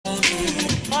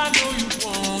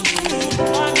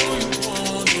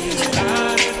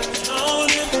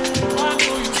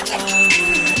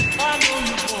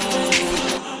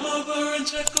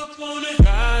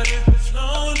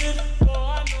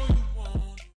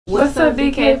What's up,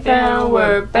 DK fam?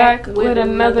 We're back with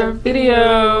another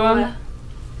video.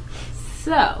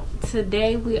 So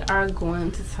today we are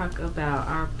going to talk about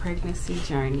our pregnancy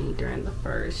journey during the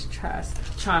first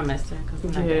trimester.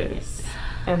 Yes,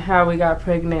 and how we got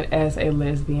pregnant as a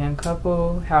lesbian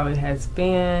couple, how it has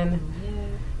been,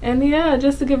 and yeah,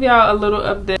 just to give y'all a little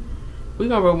update. We're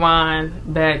gonna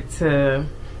rewind back to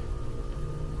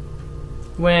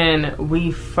when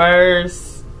we first.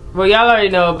 Well, y'all already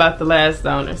know about the last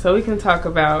donor, so we can talk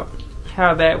about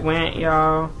how that went,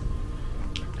 y'all,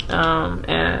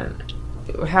 and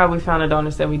how we found the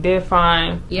donors that we did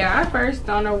find. Yeah, our first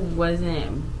donor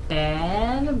wasn't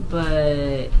bad,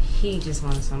 but he just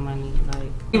wanted some money.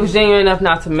 Like, he was genuine enough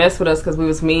not to mess with us because we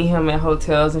was meeting him in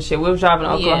hotels and shit. We was driving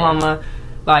to Oklahoma,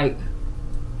 like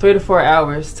 3 to 4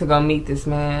 hours to go meet this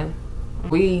man.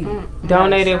 We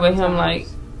donated with him like.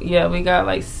 Yeah, we got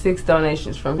like 6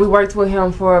 donations from him. We worked with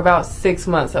him for about 6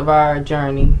 months of our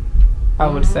journey, I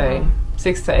would say.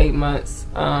 6 to 8 months.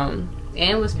 And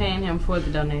was paying him for the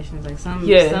donations. Like some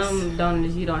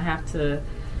donors you don't have to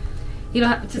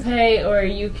pay, or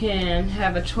you can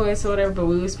have a choice or whatever, but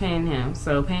we was paying him.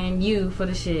 So paying you for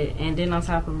the shit, and then on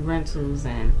top of rentals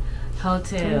and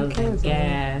hotels and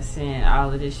gas and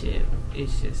all of this shit,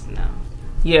 it's just no.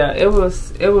 Yeah, it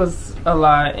was a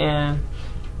lot, and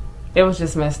it was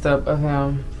just messed up of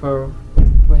him for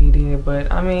what he did. But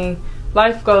I mean,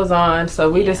 life goes on, so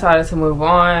we decided to move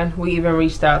on. We even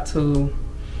reached out to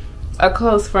a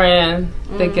close friend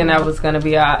thinking that was going to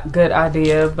be a good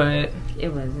idea, but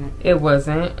it wasn't. It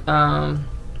wasn't. I'm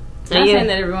not saying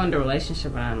that it ruined the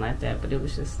relationship or anything like that, but it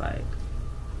was just like,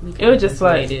 it was just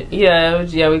like waited.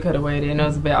 We could have waited, and it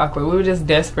was a bit awkward. We were just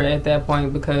desperate at that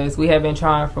point because we had been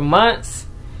trying for months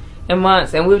and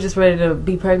months, and we were just ready to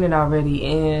be pregnant already.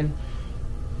 And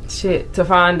shit, to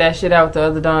find that shit out with the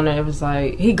other donor, it was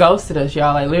like he ghosted us,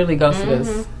 y'all. Like literally ghosted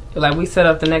us. Like we set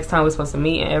up the next time we were supposed to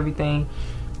meet and everything,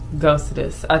 ghosted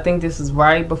us. I think this was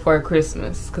right before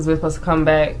Christmas because we were supposed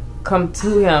to come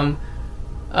to him.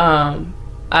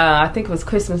 I think it was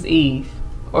Christmas Eve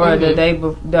or the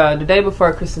day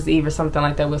before Christmas Eve or something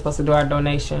like that. We were supposed to do our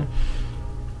donation.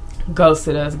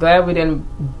 Ghosted us. Glad we didn't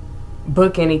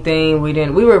book anything.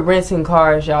 We were renting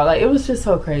cars, y'all. Like it was just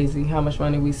so crazy how much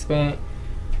money we spent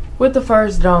with the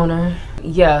first donor.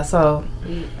 Yeah, so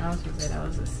I was gonna say that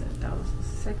was the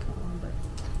second one, but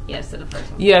yes, the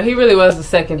first one. Yeah, he really was the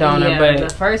second donor, but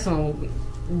the first one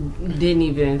didn't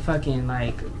even fucking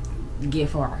like get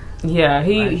far. Yeah,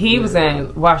 he was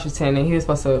in Washington and he was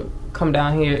supposed to come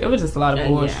down here. It was just a lot of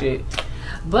bullshit.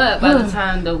 But by the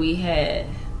time that we had,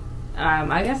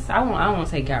 I guess I won't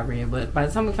say got rid, but by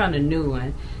the time we found a new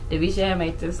one, Davisha had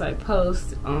made this like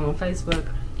post on Facebook,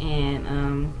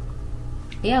 and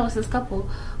it was this couple.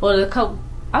 Well, the couple,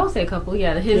 I would say couple.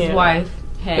 Yeah, his wife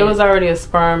had. It was already a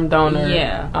sperm donor.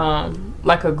 Yeah.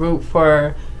 Like a group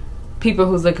for people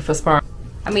who's looking for sperm.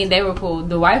 I mean, they were cool.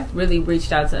 The wife really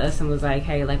reached out to us and was like,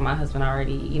 hey, like my husband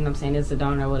already, you know what I'm saying, is a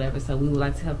donor or whatever, so we would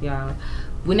like to help y'all.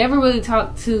 We never really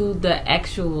talked to the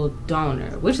actual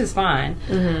donor, which is fine.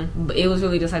 But it was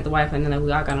really just like the wife, and then like,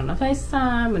 we all got on a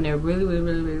FaceTime, and they're really, really,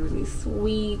 really, really, really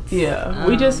sweet. Yeah,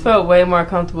 we just felt way more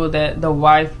comfortable that the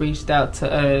wife reached out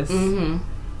to us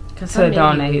to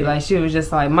donate. Like she was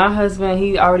just like, my husband,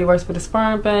 he already works for the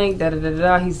sperm bank.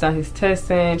 He's done his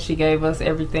testing. She gave us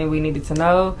everything we needed to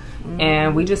know,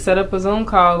 and we just set up a Zoom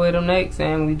call with them next,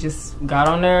 and we just got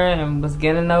on there and was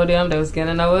getting to know them. They was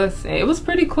getting to know us. And it was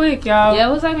pretty quick, y'all. Yeah,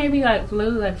 it was like maybe like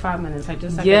literally like 5 minutes, like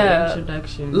just like an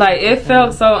introduction. Like it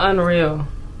felt so unreal.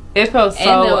 It felt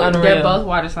so unreal. They're both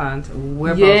water signs.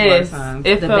 We're both water signs.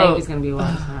 The baby's gonna be a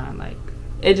water sign. Like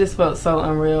it just felt so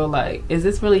unreal. Like, is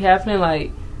this really happening?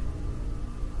 Like.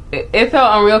 It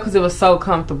felt unreal because it was so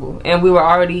comfortable, and we were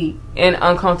already in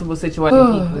uncomfortable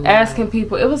situations. Asking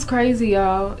people, it was crazy,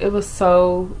 y'all. It was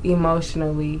so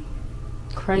emotionally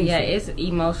crazy. Yeah, it's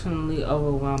emotionally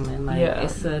overwhelming. Like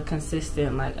it's a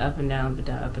consistent like up and down, up and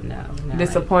down, up and down.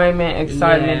 Disappointment,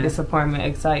 excitement, disappointment,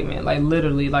 excitement. Like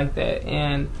literally like that.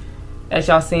 And as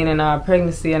y'all seen in our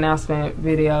pregnancy announcement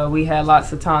video, we had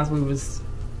lots of times we was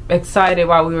excited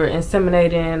while we were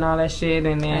inseminating and all that shit,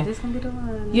 and then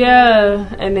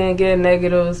and then getting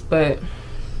negatives, and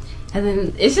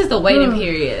then it's just the waiting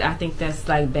period. I think that's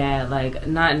like bad, like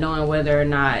not knowing whether or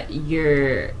not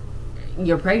you're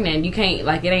pregnant. You can't,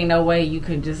 like, it ain't no way you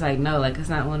could just like know, like it's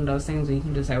not one of those things where you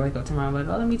can just like wake up tomorrow and be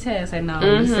like, oh, let me test. Like no,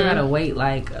 you still gotta wait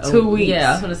like 2 weeks. Yeah,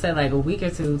 I was gonna say like a week or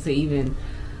two to even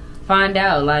find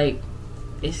out. Like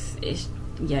it's it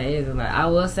is a lot. I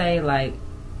will say, like,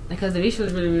 because the issue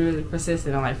was really, really, really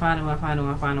persistent on like finding one.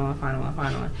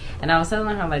 And I was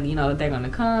telling her, like, you know, they're gonna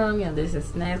come, you know, this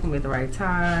and that, it's gonna be at the right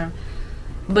time.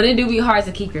 But it do be hard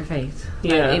to keep your faith.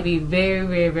 Yeah. Like, it'd be very,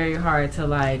 very, very hard to,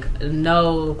 like,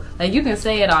 know. Like, you can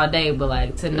say it all day, but,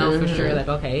 like, to know for sure, like,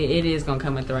 okay, it is going to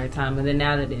come at the right time. And then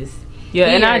now that it's here,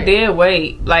 and I did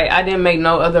wait. Like, I didn't make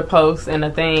no other posts and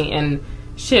a thing. And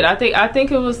shit, I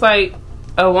think it was, like,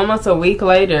 almost a week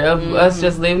later of us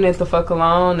just leaving it the fuck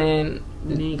alone. And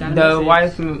the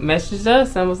wife messaged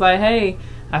us and was like, hey,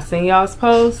 I seen y'all's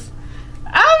post.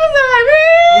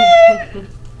 I was like,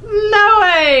 no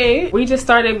way. We just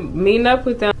started meeting up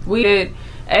with them. We did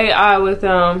AI with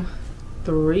them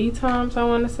 3 times, I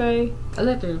want to say. I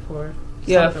did 3 or 4.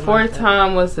 Yeah, 4th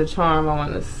time was the charm, I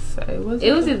want to say. It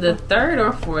was either 3rd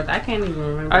or 4th. I can't even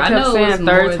remember. I kept saying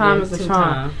 3rd time is the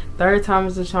charm. 3rd time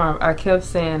is the charm. I kept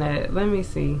saying that. Let me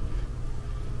see.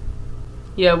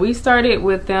 Yeah, we started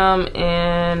with them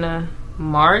in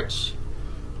March.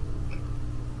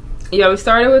 Yeah, we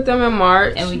started with them in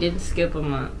March. And we didn't skip a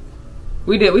month.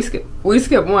 We did. We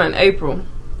skipped one, April.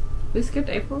 We skipped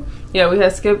April? Yeah, we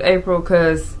had skipped April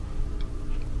because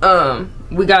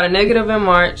we got a negative in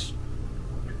March.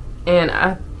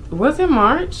 And was it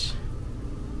March?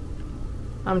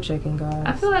 I'm checking, guys.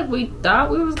 I feel like we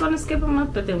thought we was going to skip a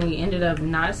month, but then we ended up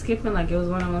not skipping. Like, it was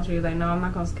one of those where you're like, no, I'm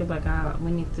not going to skip. Like,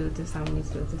 we need to do it this time. We need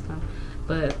to do it this time.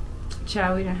 But,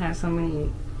 child, we didn't have so many.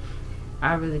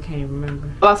 I really can't even remember.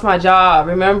 I lost my job,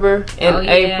 remember? In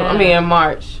April. I mean, in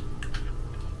March.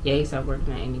 Yeah, you stopped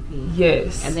working at NDP.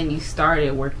 Yes. And then you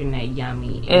started working at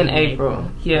Yummy in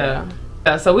April. Yeah.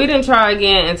 So we didn't try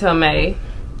again until May.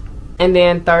 And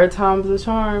then 3rd time's the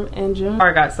charm in June.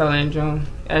 I got sold in June,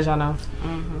 as y'all know.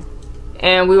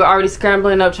 And we were already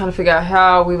scrambling up trying to figure out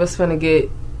how we was finna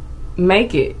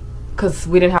make it. Because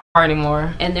we didn't have a car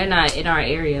anymore. And they're not in our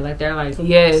area. Like, they're like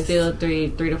still 3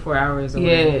 to 4 hours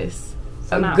away. Yes.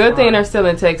 A good thing they're still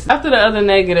in Texas. After the other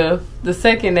negative, the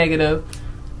second negative,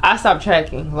 I stopped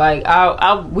tracking. Like, I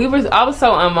was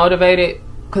so unmotivated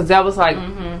because that was like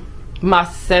my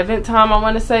 7th time, I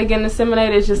want to say, getting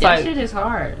inseminated. It's just that shit is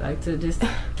hard. Like, to just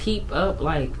keep up,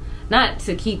 like, not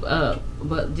to keep up,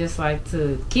 but just like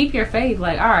to keep your faith.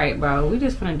 Like, all right, bro, we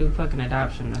just gonna do fucking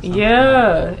adoption or something.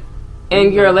 Yeah.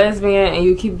 And you're a lesbian and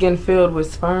you keep getting filled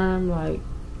with sperm. Like,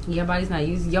 your body's not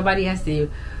used. Your body has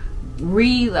to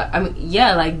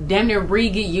like damn near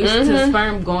get used to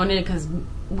sperm going in because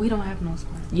we don't have no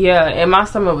sperm. Yeah, and my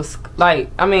stomach was like,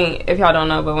 I mean, if y'all don't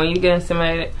know, but when you get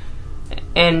inseminated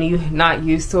and you're not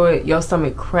used to it, your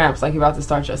stomach cramps like you're about to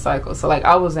start your cycle. So like,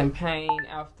 I was in pain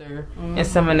after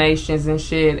inseminations and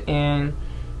shit, and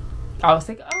I was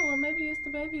thinking, oh, well, maybe it's the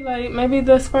baby. Like, maybe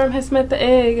the sperm has met the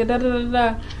egg. Da da da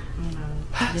da.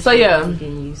 So yeah,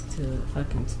 getting used to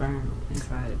fucking sperm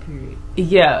inside, period.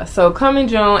 Yeah. So coming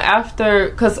June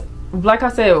after, cause like I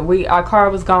said, our car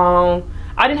was gone.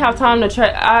 I didn't have time to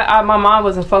track. My mind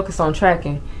wasn't focused on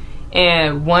tracking.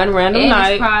 And one random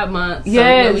night, it's Pride Month. So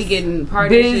yes, we getting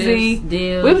party busy.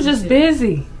 Deals, we were just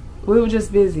busy. We were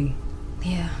just busy.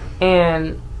 Yeah.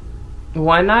 And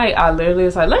one night, I literally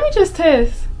was like, "Let me just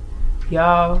test,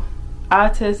 y'all." I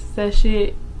tested that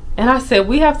shit. And I said,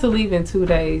 we have to leave in 2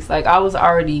 days. Like, I was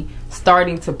already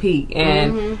starting to peak.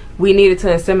 And we needed to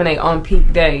inseminate on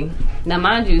peak day. Now,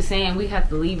 mind you, saying we have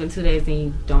to leave in 2 days and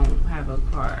you don't have a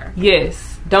car.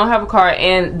 Yes. Don't have a car.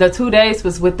 And the 2 days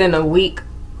was within a week.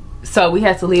 So, we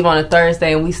had to leave on a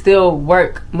Thursday. And we still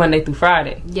work Monday through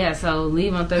Friday. Yeah, so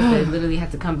leave on Thursday. Literally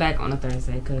have to come back on a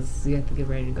Thursday. Because you have to get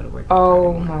ready to go to work.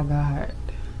 Oh, my God.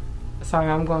 Sorry,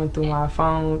 I'm going through my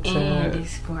phone. And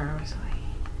it's 4 hours away.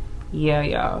 Yeah,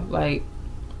 y'all. Like,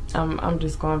 I'm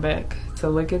just going back to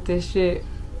look at this shit.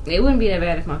 It wouldn't be that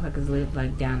bad if motherfuckers lived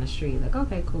like down the street. Like,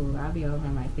 okay, cool, I'll be over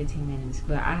in like 15 minutes.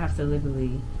 But I have to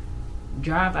literally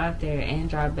drive out there and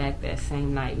drive back that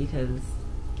same night because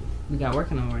we got work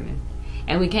in the morning.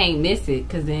 And we can't miss it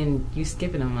because then you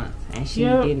skipping a month. And she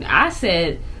didn't. I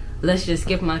said, let's just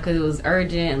skip a month because it was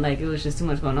urgent. Like, it was just too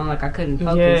much going on. Like, I couldn't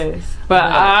focus. Yes. But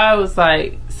I was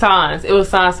like, signs. It was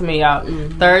signs for me, y'all.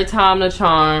 3rd time the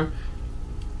charm.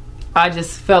 I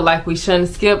just felt like we shouldn't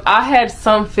skip. I had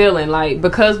some feeling like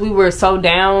because we were so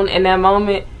down in that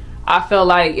moment, I felt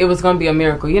like it was going to be a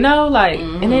miracle, you know? Like,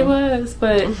 and it was.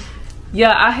 But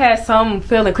yeah, I had some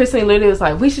feeling. Christine literally was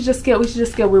like, we should just skip.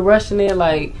 We're rushing it.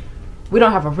 Like, we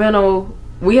don't have a rental.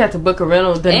 We had to book a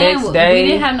rental the next day. We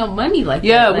didn't have no money like that.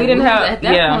 Yeah, like, we didn't have. At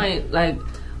that point, like,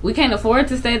 we can't afford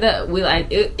to stay that. We like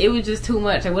it was just too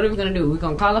much. Like, what are we gonna do? We're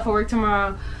gonna call off for work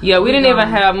tomorrow. Yeah, we didn't even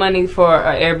have money for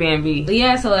an Airbnb.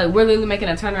 Yeah, so like we're literally making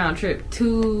a turnaround trip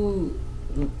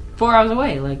 4 hours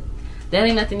away. Like, that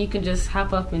ain't nothing you can just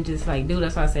hop up and just like do.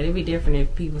 That's why I said it'd be different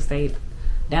if people stayed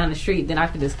down the street. Then I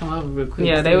could just come over real quick.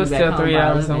 Yeah, they were still 3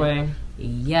 hours away.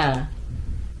 Yeah.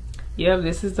 Yep,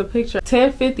 this is the picture.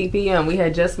 10:50 p.m. We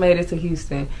had just made it to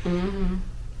Houston. Mm-hmm.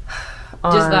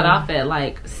 Just got off at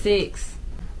like 6.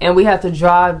 And we had to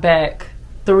drive back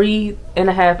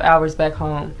 3.5 hours back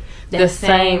home. The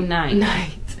same night.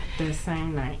 The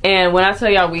same night. And when I tell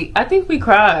y'all, I think we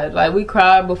cried. Like, we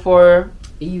cried before.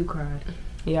 You cried.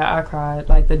 Yeah, I cried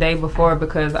like the day before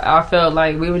because I felt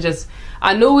like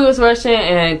I knew we was rushing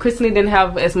and Christine didn't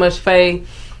have as much faith,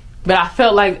 but I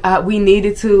felt like we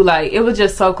needed to. Like, it was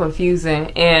just so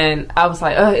confusing, and I was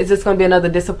like, is this gonna be another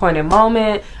disappointing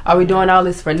moment? Are we doing all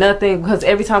this for nothing? Because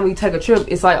every time we take a trip,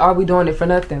 it's like, are we doing it for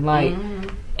nothing? Like,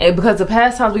 and because the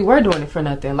past times we were doing it for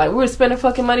nothing, like we were spending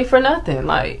fucking money for nothing,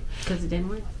 like because it didn't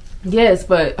work. Yes,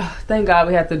 but thank God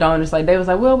we had the donors. Like, they was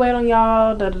like, we'll wait on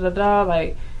y'all, da da da da.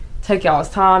 Like, take y'all's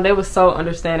time. They were so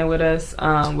understanding with us,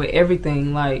 with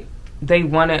everything. Like, they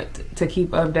wanted to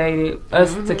keep us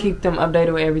to keep them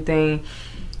updated with everything.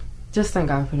 Just thank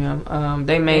God for them.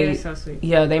 They made so sweet.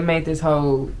 Yeah, they made this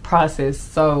whole process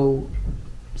so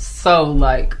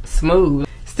like smooth.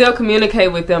 Still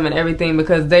communicate with them and everything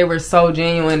because they were so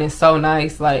genuine and so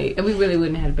nice. Like, and we really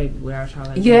wouldn't have had a baby without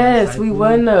Charlotte. Yes, like, we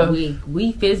wouldn't have.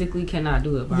 We physically cannot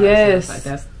do it by ourselves.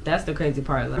 Like, that's the crazy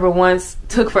part. Like, once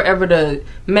took forever to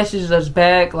message us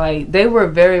back. Like, they were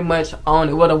very much on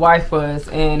it. What the wife was,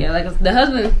 and yeah, like the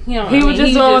husband, he was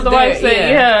just doing what the wife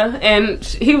said. Yeah, and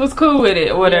he was cool with it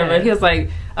or whatever. Yeah. He was like,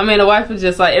 the wife was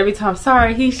just like, every time,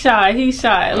 sorry, he's shy.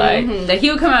 Like, like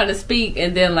he would come out to speak,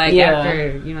 and then like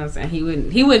after, you know what I'm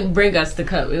saying, he wouldn't bring us the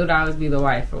cup. It would always be the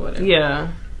wife or whatever.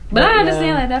 Yeah, but I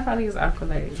understand like that probably was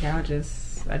awkward. Like, I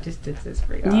just did this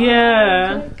for y'all.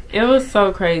 Yeah, it was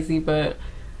so crazy, but.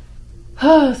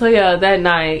 So yeah, that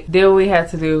night, then we had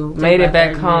to do made it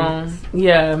back home. Minutes.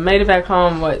 Yeah, made it back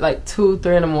home. What, 2,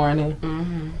 3 in the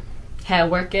morning? Had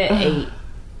work at 8.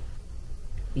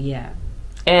 Yeah.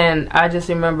 And I just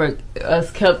remember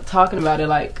us kept talking about it.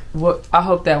 Like, what? I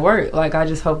hope that worked. Like, I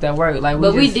just hope that worked. Like,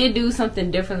 we did do something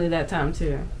differently that time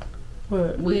too.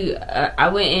 What? I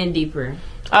went in deeper.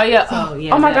 Oh yeah. So,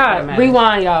 yeah. Oh my God.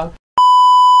 Rewind, y'all.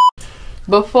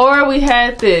 Before we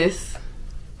had this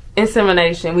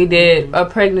insemination, we did a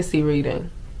pregnancy reading.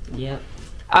 Yep.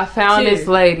 I found this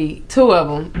lady, 2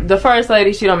 of them. The first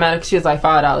lady, she don't matter because she was like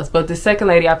 $5, but the second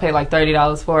lady I paid like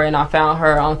 $30 for, and I found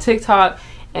her on TikTok.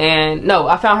 And no,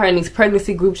 I found her in these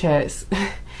pregnancy group chats.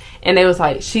 And they was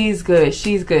like, she's good.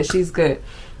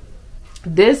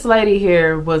 This lady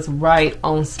here was right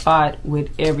on spot with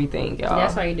everything, y'all.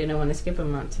 That's why you didn't want to skip a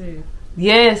month too.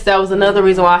 Yes, that was another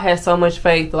reason why I had so much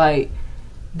faith. Like,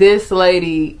 this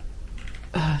lady,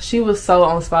 she was so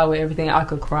on spot with everything. I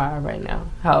could cry right now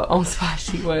how on spot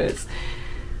she was.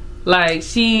 Like,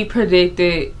 she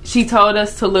told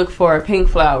us to look for pink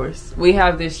flowers. We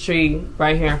have this tree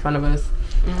right here in front of us.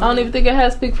 I don't even think it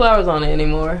has pink flowers on it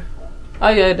anymore. Oh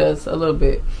yeah, it does a little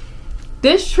bit.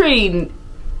 This tree,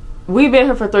 we've been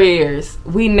here for 3 years.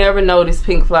 We never noticed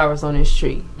pink flowers on this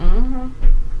tree. And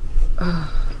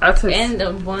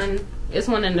it's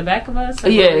one in the back of us.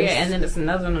 Yes. And then it's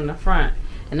another one in the front.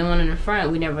 And the one in the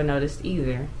front we never noticed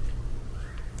either.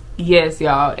 Yes,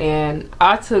 y'all. And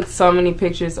I took so many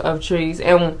pictures of trees.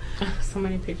 And so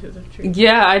many pictures of trees.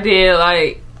 Yeah, I did.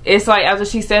 Like, it's like after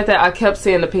she said that, I kept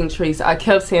seeing the pink trees. And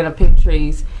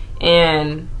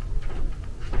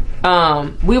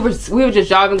we were just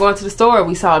driving, going to the store.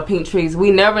 We saw pink trees. We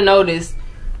never noticed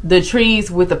the trees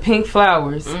with the pink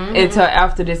flowers until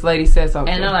after this lady said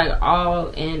something. And they're like all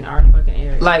in our fucking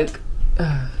area. Like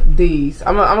these.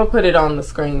 I'm gonna put it on the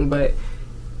screen, but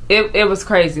it was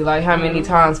crazy. Like how many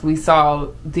times we saw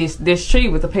this tree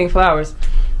with the pink flowers,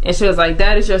 and she was like,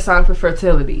 "That is your sign for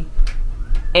fertility."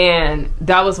 And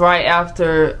that was right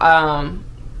after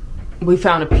we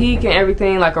found a peak and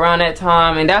everything, like around that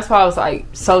time. And that's why I was like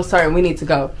so certain we need to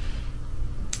go.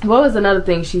 What was another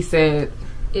thing she said?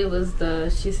 It was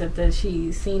she said that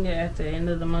she's seen it at the end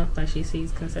of the month, like she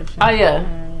sees conception. Oh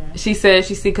yeah. She said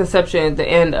she see conception at the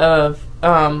end of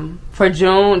for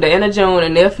June, the end of June,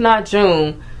 and if not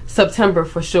June, September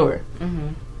for sure.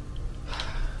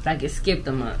 Like it skipped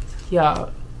a month.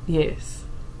 Y'all, yes.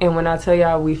 And when I tell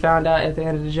y'all, we found out at the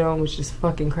end of June, which is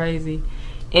fucking crazy.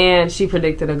 And she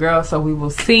predicted a girl, so we will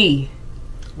see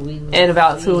in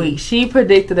about 2 weeks. She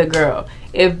predicted a girl.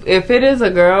 If it is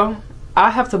a girl, I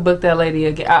have to book that lady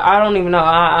again. I don't even know.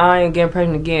 I ain't getting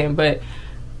pregnant again, but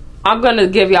I'm gonna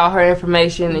give y'all her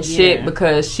information and shit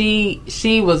because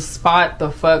she was spot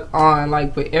the fuck on,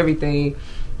 like with everything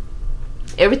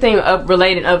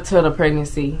related up to the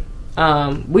pregnancy.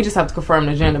 We just have to confirm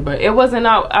the gender, but it wasn't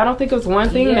out. I don't think it was one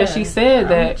thing that she said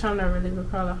that. I'm trying to really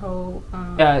recall the whole.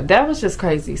 Yeah, that was just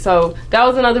crazy. So that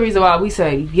was another reason why we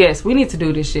say yes, we need to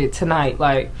do this shit tonight.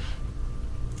 Like,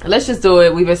 let's just do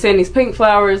it. We've been seeing these pink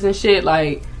flowers and shit.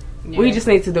 Like, we just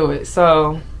need to do it.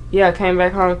 So, yeah, I came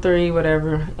back home 3,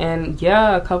 whatever. And,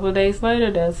 yeah, a couple of days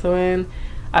later, that's when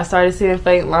I started seeing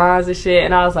faint lines and shit.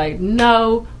 And I was like,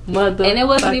 no mother. And it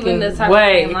wasn't even the type of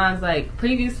faint lines. Like,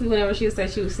 previously, whenever she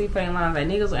said she would see faint lines, like,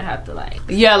 niggas would have to, like,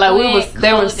 yeah, like,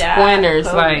 they were squinters.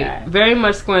 Like, very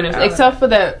much squinters. Except for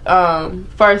that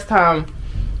first time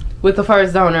with the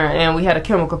first donor, and we had a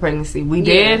chemical pregnancy. We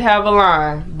did have a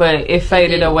line, but it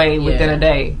faded away within a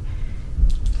day.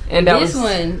 And that this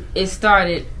one, it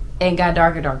started and got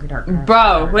darker.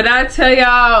 Bro, when I tell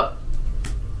y'all,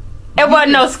 it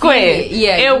wasn't no squint.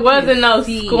 It wasn't no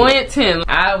squinting.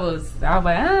 I was like,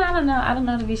 I don't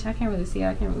know the bitch. I can't really see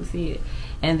it.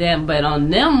 And then, but on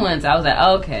them ones, I was like,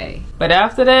 okay. But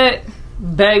after that,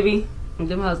 baby,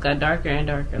 them hoes got darker and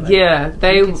darker. Like,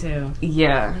 they could tell.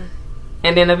 Yeah.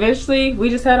 And then eventually, we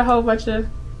just had a whole bunch of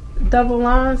double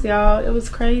lines, y'all. It was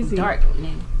crazy.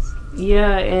 Darkness.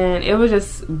 Yeah, and it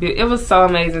was so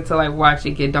amazing to, like, watch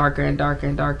it get darker and darker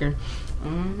and darker.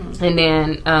 Mm-hmm. And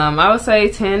then, I would say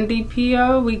 10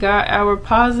 DPO, we got our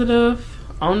positive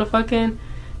on the fucking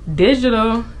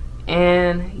digital.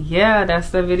 And, yeah, that's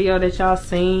the video that y'all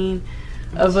seen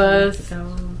of us.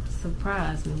 So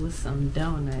surprised me with some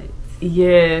donuts.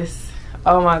 Yes.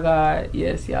 Oh, my God.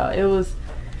 Yes, y'all. It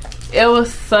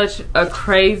was such a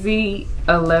crazy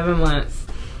 11 months.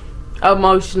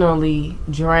 Emotionally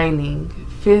draining,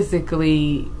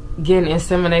 physically getting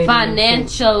inseminated,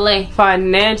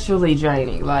 financially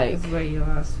draining. Like, that's where you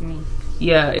lost me.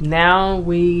 Yeah. Now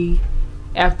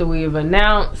after we've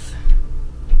announced,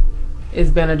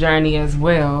 it's been a journey as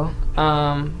well.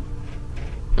 But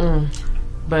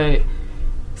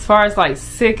as far as like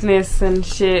sickness and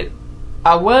shit,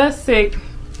 I was sick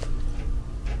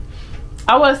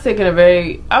at the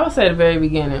very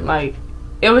beginning. Like,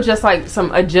 it was just like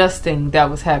some adjusting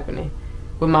that was happening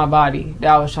with my body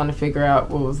that I was trying to figure out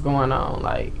what was going on.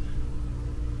 Like,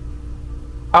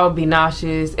 I would be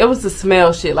nauseous. It was the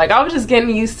smell shit. Like, I was just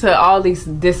getting used to all this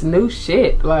new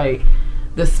shit. Like,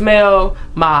 the smell,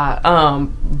 my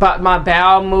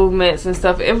bowel movements and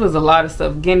stuff. It was a lot of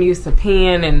stuff. Getting used to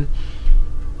peeing, and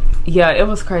yeah, it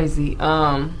was crazy.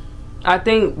 I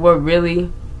think what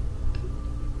really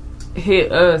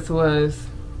hit us was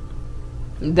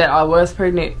that I was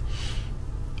pregnant.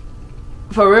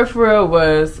 For real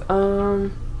was I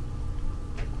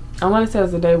want to say it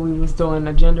was the day we was doing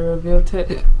a gender reveal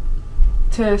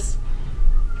test.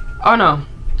 Oh no,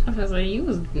 I was like, you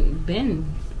was been.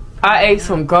 I ate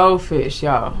some goldfish,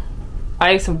 y'all.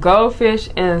 I ate some goldfish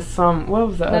and some, what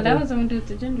was the other? No, that was when we did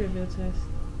the gender reveal test.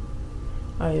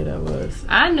 Oh yeah, that was.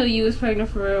 I knew you was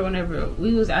pregnant for real whenever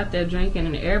we was out there drinking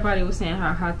and everybody was saying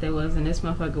how hot that was, and this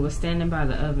motherfucker was standing by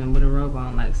the oven with a robe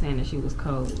on, like saying that she was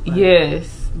cold. Like,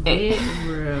 yes. Big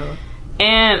real.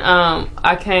 And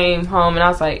I came home and I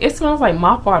was like, it smells like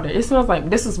mop water. It smells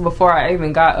like, this was before I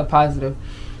even got a positive.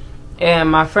 And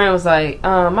my friend was like,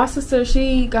 my sister,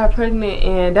 she got pregnant,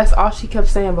 and that's all she kept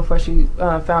saying before she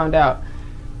found out.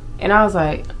 And I was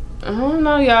like, I don't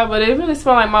know, y'all, but it really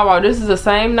smelled like mop water. This is the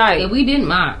same night. Yeah, we didn't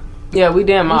mop. Yeah, we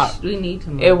didn't mop. We need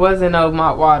to mop. It wasn't no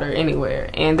mop water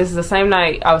anywhere. And this is the same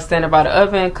night I was standing by the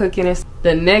oven cooking it.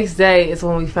 The next day is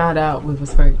when we found out we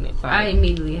was pregnant. Like, I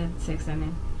immediately had to text her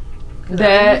name.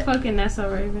 That fucking that's so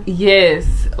Raven.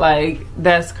 Yes, like,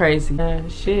 that's crazy.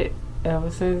 Shit. Ever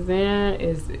since then,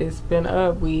 it's been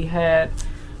up. We've had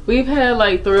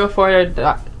like 3 or 4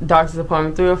 doctor's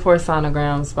appointments, 3 or 4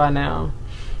 sonograms by now.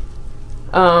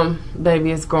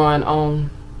 Baby is growing on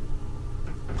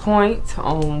point.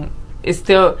 It's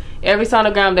still, every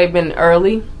sonogram they've been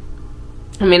early.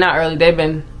 I mean, not early. They've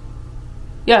been,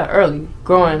 early,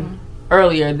 growing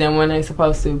earlier than when they're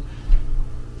supposed to.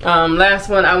 Last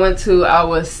one I went to, I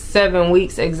was 7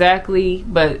 weeks exactly,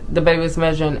 but the baby was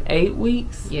measuring 8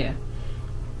 weeks. Yeah.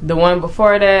 The one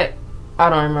before that, I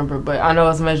don't remember, but I know I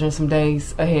was measuring some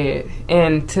days ahead.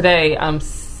 And today, I'm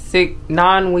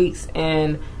 9 weeks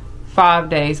and 5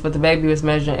 days, but the baby was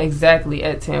measuring exactly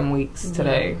at 10 weeks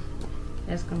today.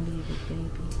 That's gonna be a big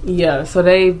baby. Yeah, so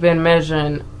they've been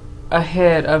measuring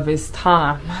ahead of its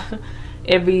time.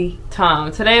 Every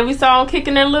time. Today we saw him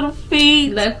kicking their little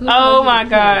feet. Oh my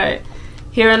God.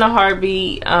 Hearing the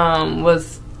heartbeat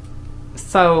was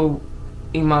so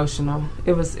emotional.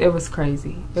 It was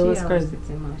crazy. It was crazy.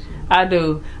 I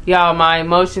do. Y'all, my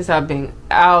emotions have been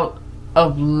out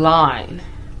of line.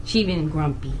 She been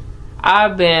grumpy.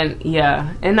 I've been,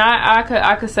 and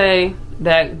I could say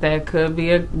that could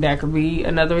be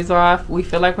another reason why we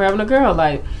feel like we're having a girl.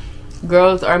 Like,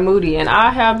 girls are moody, and I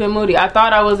have been moody. I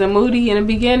thought I wasn't moody in the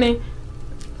beginning,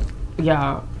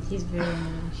 y'all. She's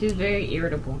very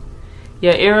irritable.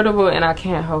 Yeah, irritable, and I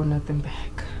can't hold nothing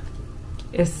back.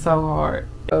 It's so hard.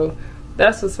 So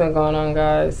that's what's been going on,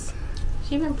 guys.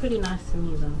 She's been pretty nice to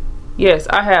me, though. Yes,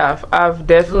 I have. I've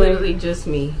definitely... Literally just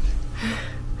me.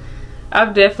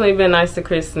 I've definitely been nice to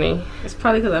Christine. It's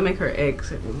probably because I make her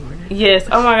eggs every morning. Yes.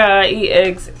 Oh my God, I eat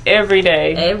eggs every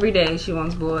day. Every day she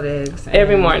wants boiled eggs.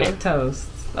 Every morning. Toast.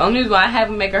 The only reason why I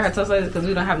haven't make her toast is because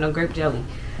we don't have no grape jelly.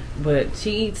 But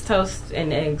she eats toast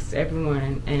and eggs every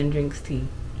morning and drinks tea.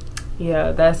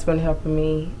 Yeah, that's been helping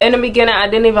me. In the beginning, I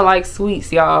didn't even like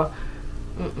sweets, y'all.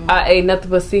 I ate nothing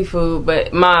but seafood,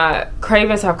 but my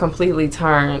cravings have completely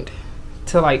turned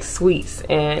to like sweets.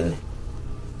 And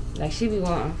like she be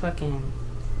wanting fucking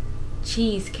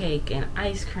cheesecake and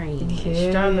ice cream and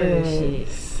strawberry shit.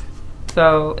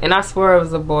 So, and I swear it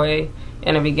was a boy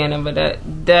in the beginning, but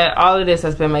that all of this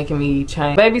has been making me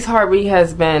change. Baby's heart rate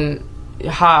has been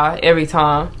high every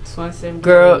time.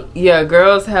 178.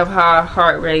 Girls have high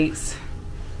heart rates.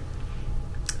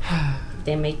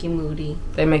 They make you moody.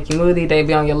 They make you moody. They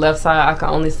be on your left side. I can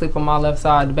only sleep on my left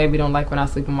side. The baby don't like when I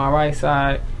sleep on my right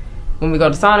side. When we go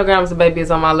to sonograms, the baby is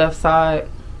on my left side.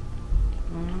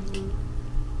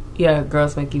 Yeah,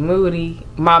 girls make you moody.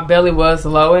 My belly was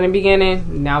low in the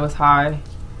beginning. Now it's high.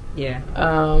 Yeah.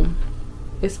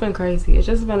 It's been crazy. It's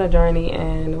just been a journey,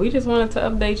 and we just wanted to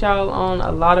update y'all on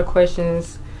a lot of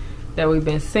questions that we've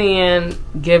been seeing.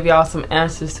 Give y'all some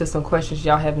answers to some questions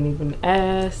y'all haven't even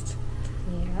asked.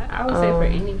 Yeah, I would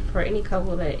say for any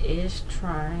couple that is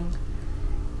trying,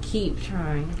 keep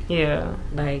trying. Yeah.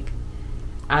 Like,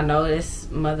 I know it's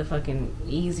motherfucking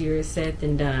easier said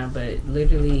than done, but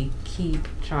literally keep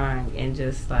trying and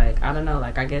just like, I don't know,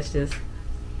 like I guess just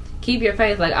keep your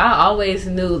faith. Like I always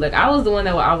knew, like I was the one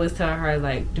that would always tell her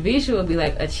like the issue would be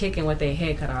like a chicken with their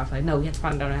head cut off. Like no, we have to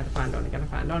find a donor, have to find a donor, gotta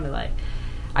find a donor. Like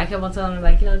I kept on telling her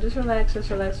like, you know, just relax, just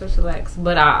relax, just relax.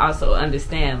 But I also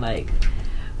understand like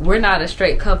we're not a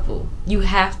straight couple. You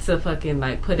have to fucking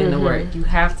like put in the work. You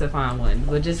have to find one.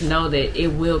 But just know that it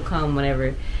will come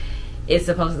whenever it's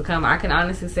supposed to come. I can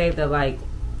honestly say that like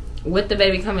with the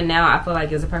baby coming now, I feel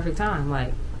like it's a perfect time.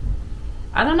 Like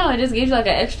I don't know, it just gives you like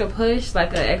an extra push,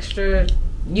 like an extra,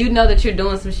 you know that you're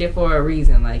doing some shit for a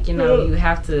reason. Like, you know, you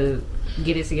have to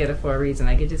get it together for a reason.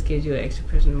 Like, it just gives you an extra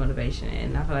push and motivation.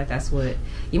 And I feel like that's what,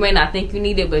 you may not think you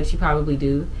need it, but you probably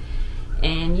do.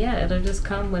 And yeah, it'll just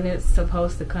come when it's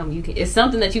supposed to come. It's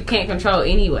something that you can't control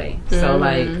anyway. So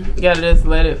like, you gotta just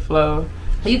let it flow.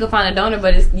 You can find a donor,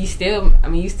 but you still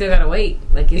gotta wait.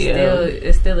 Like,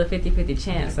 it's still a 50-50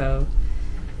 chance, so.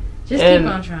 Just keep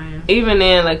on trying. Even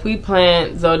then, like, we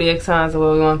planned zodiac signs of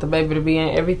what we want the baby to be in,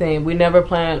 everything. We never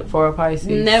planned for a Pisces.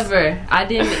 Never. I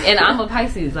didn't. And I'm a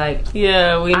Pisces. Like,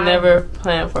 yeah, we never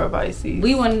planned for a Pisces.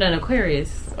 We wanted an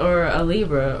Aquarius or a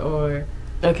Libra or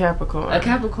a Capricorn. A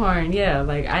Capricorn, yeah.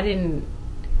 Like, I don't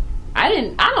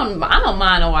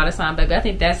mind a water sign, baby. I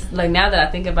think that's, like, now that I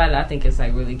think about it, I think it's,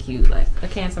 like, really cute. Like, a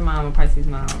Cancer mom, a Pisces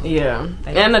mom. Yeah.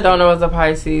 Like, and the donor was a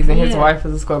Pisces, and his wife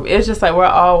was a Scorpio. It's just, like, we're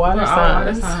all water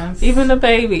signs. Even the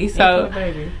baby. So,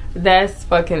 that's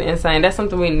fucking insane. That's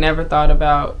something we never thought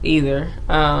about either.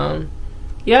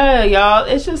 Yeah, y'all.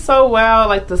 It's just so wild,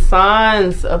 like, the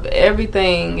signs of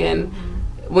everything, and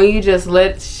when you just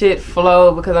let shit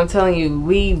flow, because I'm telling you,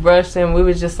 we rushed and we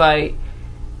was just, like,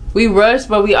 we rushed,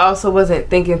 but we also wasn't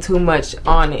thinking too much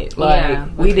on it. Like,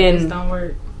 we didn't. Don't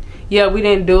work. Yeah, we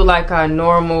didn't do like our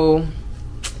normal,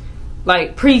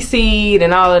 like pre-seed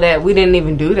and all of that. We didn't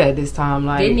even do that this time.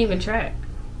 Like, didn't even track.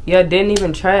 Yeah, didn't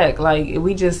even track. Like, we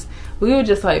were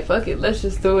just like, fuck it, let's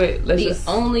just do it. The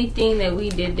only thing that we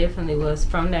did differently was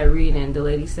from that reading. The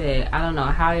lady said, "I don't know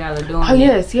how y'all are doing." Oh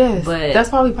yes, but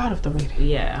that's why we brought up the reading.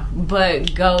 Yeah,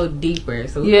 but go deeper.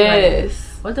 So we like,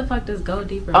 what the fuck does go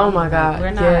deeper? Oh my God,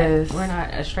 we're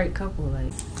not a straight couple.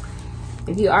 Like,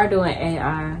 if you are doing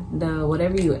AI,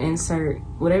 whatever you insert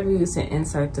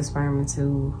the sperm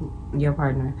into your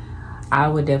partner, I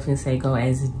would definitely say go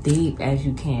as deep as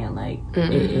you can. Like,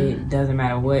 it doesn't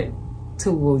matter what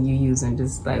tool you're using,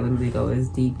 just like literally go as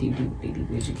deep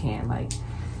as you can. Like,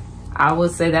 I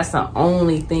would say that's the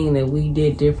only thing that we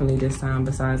did differently this time,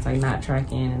 besides like not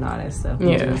tracking and all that stuff.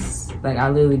 Like, I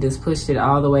literally just pushed it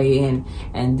all the way in,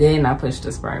 and then I pushed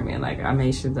the sperm in. Like, I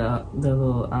made sure the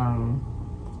little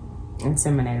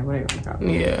inseminator, whatever you call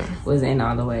it, was in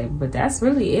all the way. But that's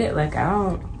really it. Like, I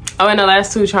don't. Oh, and the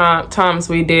last two times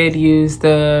we did use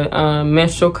the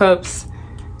menstrual cups,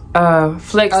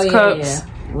 flex cups.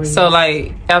 So,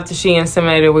 like, after she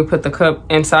inseminated, we put the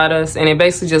cup inside us, and it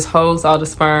basically just holds all the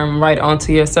sperm right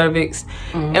onto your cervix.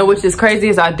 And which is crazy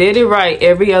is I did it right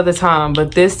every other time,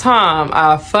 but this time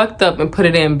I fucked up and put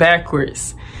it in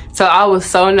backwards. So I was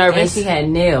so nervous. And she had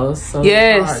nails. So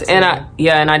yes, and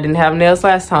I didn't have nails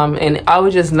last time, and I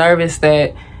was just nervous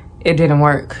that it didn't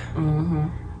work.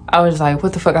 I was like,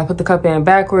 what the fuck? I put the cup in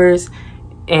backwards,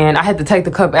 and I had to take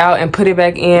the cup out and put it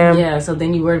back in. Yeah, so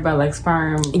then you worried about like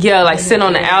sperm. Yeah, like sitting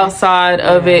on the outside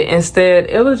of it instead.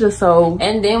 It was just so.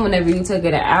 And then whenever you took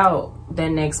it out that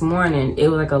next morning, it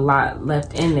was like a lot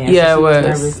left in there. Yeah, so it was.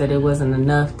 Nervous that it wasn't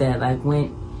enough that like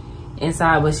went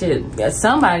inside. But shit,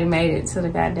 somebody made it to the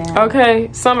goddamn. Okay,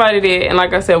 somebody did, and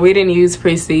like I said, we didn't use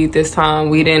pre-seed this time.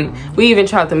 We didn't. We even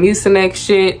tried the Mucinex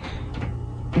shit.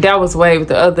 That was way with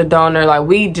the other donor. Like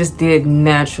we just did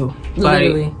natural,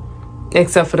 Literally. like,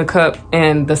 except for the cup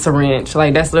and the syringe.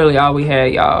 Like that's literally all we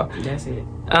had, y'all. That's it.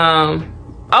 I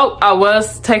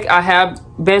have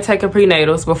been taking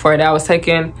prenatals before that. I was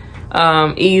taking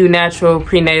EU natural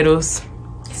prenatals.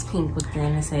 It's pink with the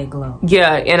NSA glow.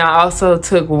 Yeah, and I also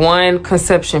took one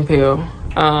conception pill.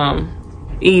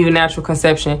 EU natural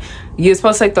conception. You're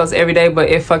supposed to take those every day, but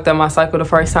it fucked up my cycle the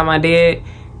first time I did.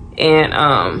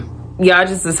 And yeah, I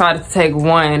just decided to take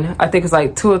one. I think it's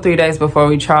like 2 or 3 days before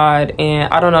we tried,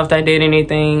 and I don't know if that did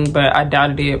anything, but I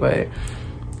doubt it did. But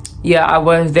yeah, I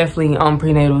was definitely on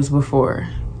prenatals before.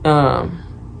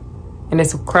 And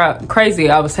it's crazy.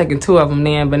 I was taking 2 of them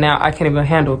then, but now I can't even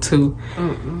handle 2.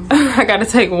 I gotta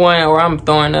take 1 or I'm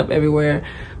throwing up everywhere.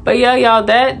 But yeah, y'all,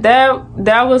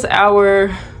 that was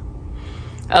our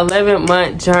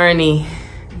 11-month journey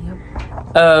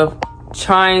of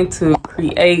trying to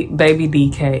create baby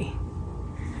DK.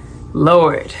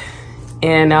 Lord.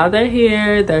 And now they're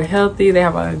here, they're healthy, they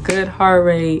have a good heart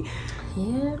rate.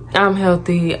 Yeah. I'm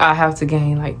healthy. I have to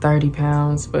gain like 30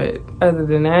 pounds, but other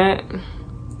than that,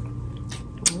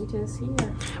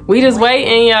 we just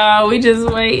waiting, y'all. We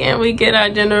just waiting. We get our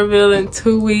gender reveal in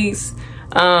 2 weeks.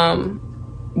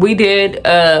 We did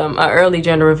an early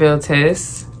gender reveal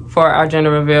test for our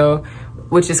gender reveal,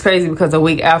 which is crazy because a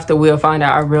week after we'll find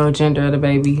out our real gender of the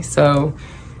baby. So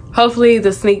hopefully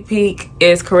the sneak peek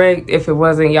is correct. If it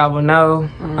wasn't, y'all will know.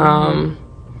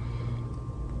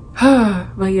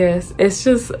 But yes, it's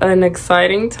just an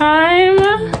exciting time.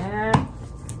 Yeah.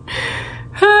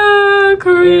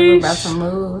 We're about to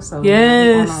move, so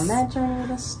yes, we're on that journey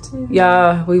with us too.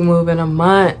 Yeah, we move in a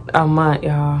month,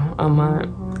 y'all, a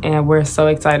month. And we're so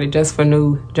excited just for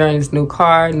new journeys, new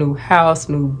car, new house,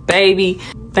 new baby.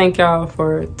 Thank y'all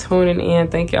for tuning in.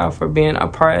 Thank y'all for being a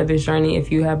part of this journey.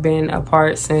 If you have been a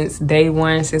part since day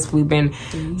one, since we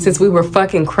were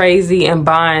fucking crazy and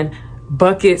buying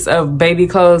buckets of baby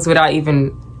clothes without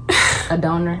even a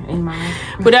donor in mind.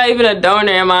 Without even a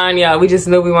donor in mind, y'all. We just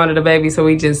knew we wanted a baby, so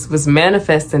we just was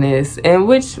manifesting this, and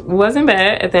which wasn't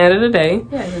bad at the end of the day.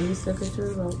 Yeah, you stuck at your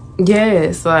result.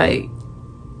 Yes, like,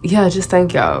 yeah, just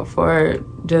thank y'all for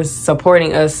just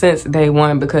supporting us since day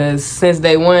one, because since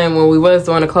day one, when we was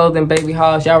doing the clothing baby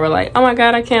hauls, y'all were like, oh my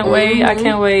God, I can't wait, I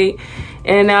can't wait.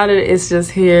 And now that it's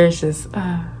just here, it's just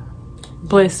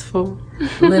blissful.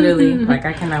 Literally, like,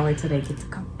 I cannot wait till they get to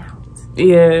come out.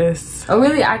 Yes. Oh,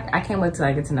 really? I can't wait till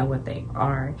I get to know what they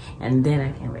are, and then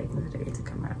I can't wait until they get to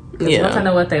come out. Because once I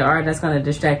know what they are, that's going to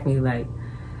distract me, like,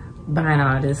 buying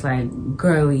all this, like,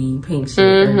 girly pink shit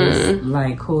or this,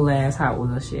 like, cool-ass Hot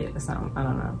Wheels shit or something. I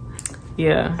don't know.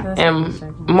 Yeah. So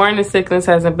and morning sickness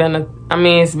hasn't been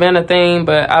it's been a thing,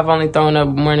 but I've only thrown up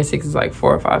morning sickness like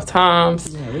 4 or 5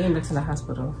 times. Yeah, we ain't been to the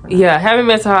hospital for I haven't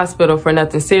been to the hospital for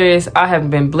nothing serious. I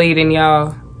haven't been bleeding,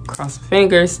 y'all. Cross my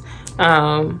fingers.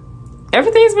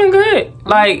 Everything's been good.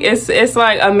 Like, it's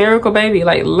like a miracle baby.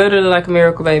 Like, literally like a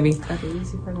miracle baby.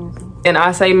 And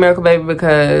I say miracle baby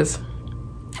because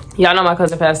y'all know my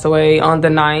cousin passed away on the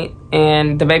night,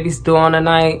 and the baby's due on the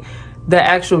night. The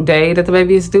actual day that the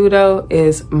baby is due, though,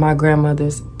 is my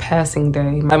grandmother's passing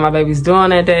day. Like, my baby's due on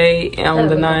that day, on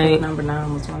the night. Number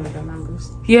 9 was one of the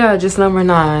numbers. Yeah, just number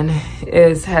 9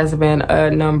 has been a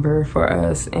number for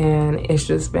us, and it's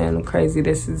just been crazy.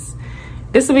 This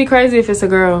will be crazy if it's a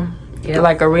girl. Yep.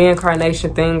 Like a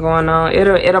reincarnation thing going on.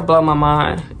 It'll blow my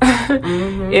mind.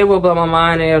 It will blow my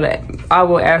mind. I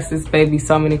will ask this baby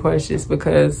so many questions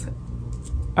because,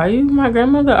 are you my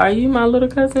grandmother? Are you my little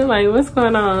cousin? Like, what's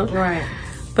going on? Right.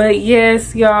 But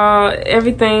yes, y'all,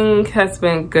 everything has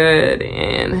been good,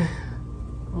 and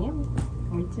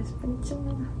we just been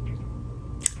chilling.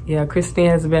 Yeah, Christine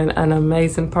has been an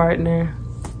amazing partner.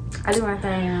 I do my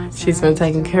thing. She's been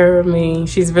taking care of me.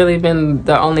 She's really been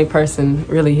the only person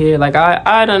really here. Like,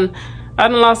 I done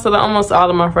lost almost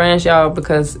all of my friends, y'all,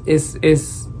 because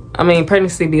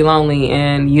pregnancy be lonely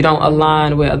and you don't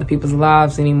align with other people's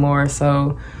lives anymore.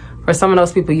 So for some of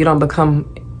those people, you don't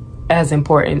become as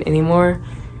important anymore.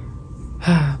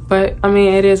 But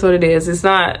it is what it is. It's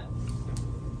not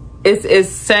it's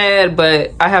sad,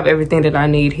 but I have everything that I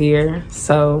need here.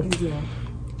 So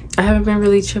I haven't been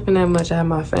really tripping that much. I have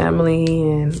my family,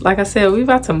 and like I said, we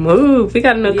about to move. We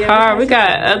got a new car. We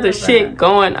got other shit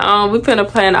going on. We finna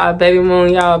plan our baby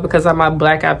moon, y'all, because of my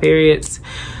blackout periods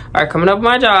are coming up with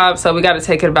my job. So we got to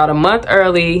take it about a month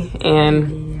early,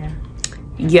 and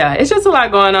yeah, it's just a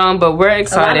lot going on, but we're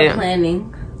excited. A lot of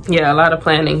planning. Yeah, a lot of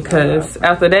planning, because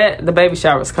after that, the baby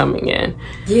shower's coming in.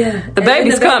 Yeah. The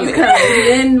baby's coming.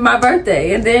 Then my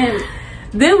birthday. And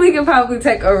then we can probably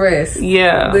take a rest.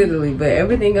 Yeah. Literally. But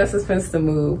everything else is supposed to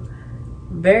move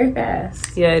very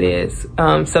fast. Yeah, it is.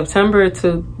 September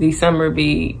to December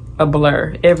be a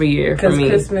blur every year for me.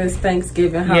 Because Christmas,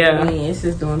 Thanksgiving, Halloween, it's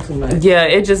just doing too much. Yeah,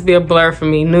 it just be a blur for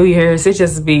me. New Year's, it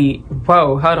just be,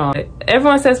 whoa, hold on.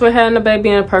 Everyone says we're having a baby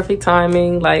in perfect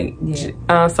timing. Like,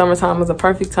 summertime was a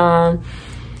perfect time.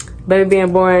 Baby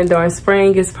being born during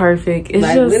spring is perfect. It's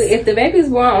like, just... really, if the baby's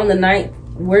born on the 9th,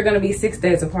 we're going to be 6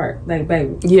 days apart. Like,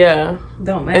 baby. Yeah.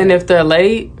 Don't matter. And if they're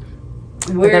late,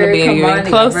 we're gonna be even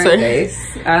closer.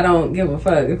 I don't give a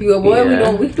fuck. If you're a boy,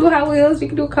 we can do Hot Wheels, we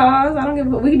can do cars. I don't give a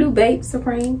fuck. We can do Bape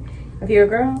Supreme. If you're a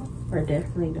girl, we're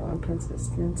definitely doing Princess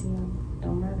Cynthia.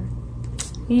 Don't matter.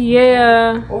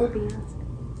 Yeah. Or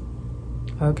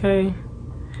Beyonce. Okay.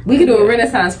 We can do a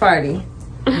Renaissance party.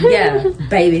 Yeah,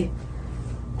 baby.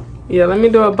 Yeah, let me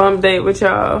do a bump date with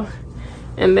y'all,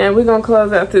 and then we're gonna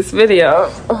close out this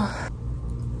video.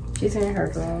 She's in her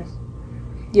drawers.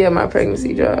 Yeah, my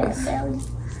pregnancy drawers. Belly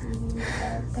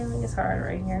is hard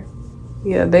right here.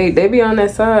 Yeah, they be on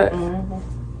that side.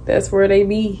 That's where they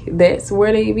be. That's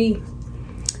where they be.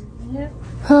 Yep.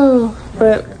 Oh,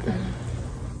 but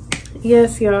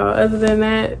yes, y'all. Other than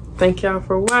that, thank y'all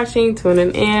for watching,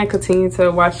 tuning in. Continue to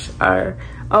watch our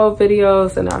old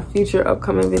videos and our future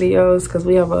upcoming videos, because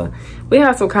we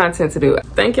have some content to do.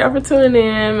 Thank y'all for tuning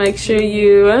in. Make sure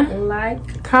you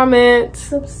like, comment,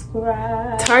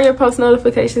 subscribe, turn your post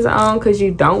notifications on, because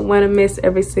you don't want to miss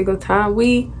every single time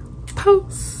we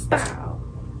post.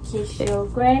 Kiss your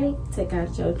granny, take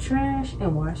out your trash,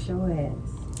 and wash your ass.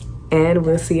 And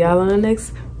we'll see y'all on the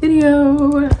next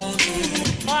video.